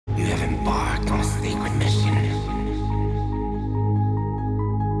embarked on a sacred mission.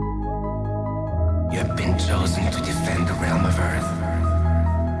 You have been chosen to defend the realm of Earth.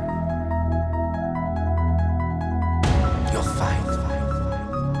 You'll fight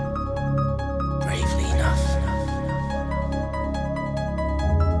bravely enough,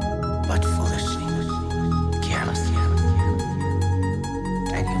 but foolishly, carelessly,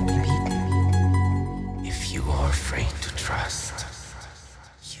 and you'll be beaten. If you are afraid to trust,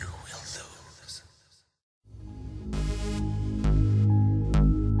 you will lose.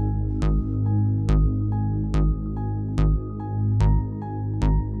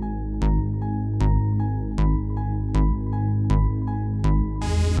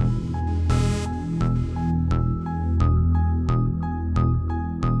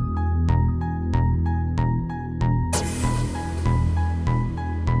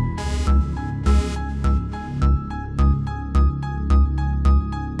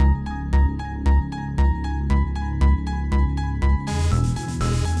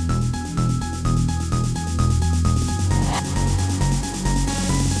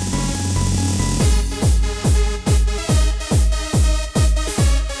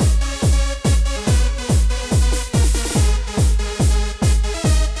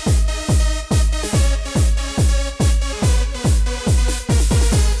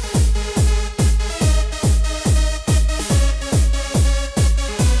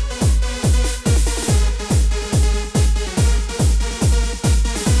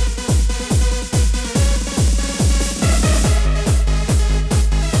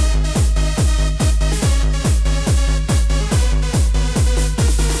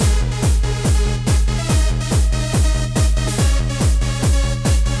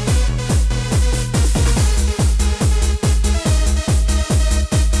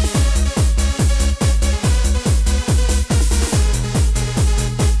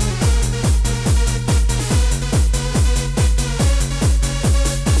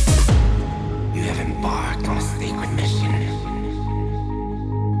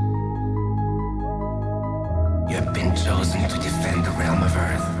 You have been chosen to defend the realm of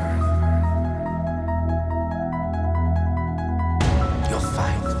Earth. You'll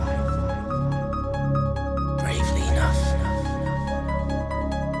fight bravely enough,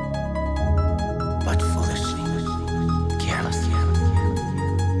 but foolishly, carelessly,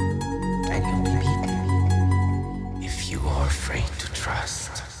 and you'll be beaten. If you are afraid to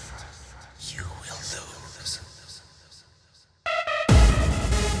trust, you will lose.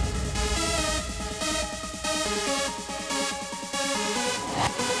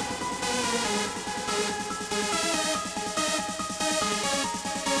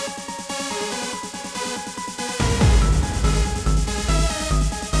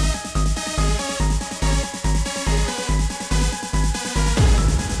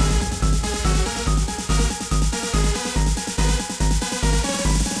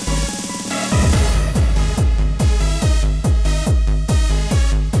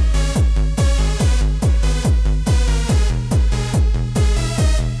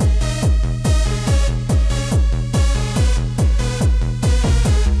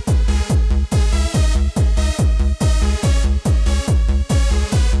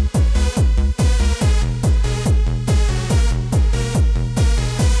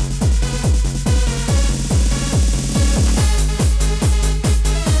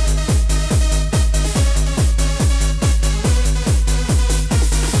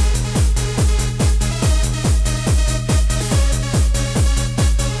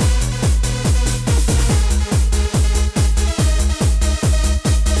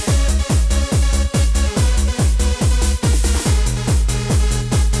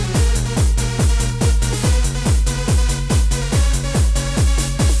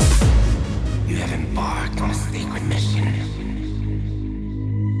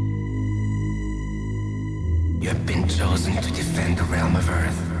 You have been chosen to defend the realm of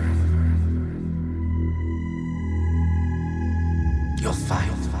Earth. You'll fight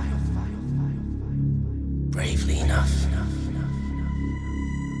bravely enough,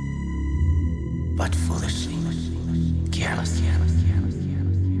 but foolishly, carelessly,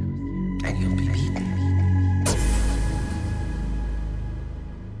 and you'll be beaten.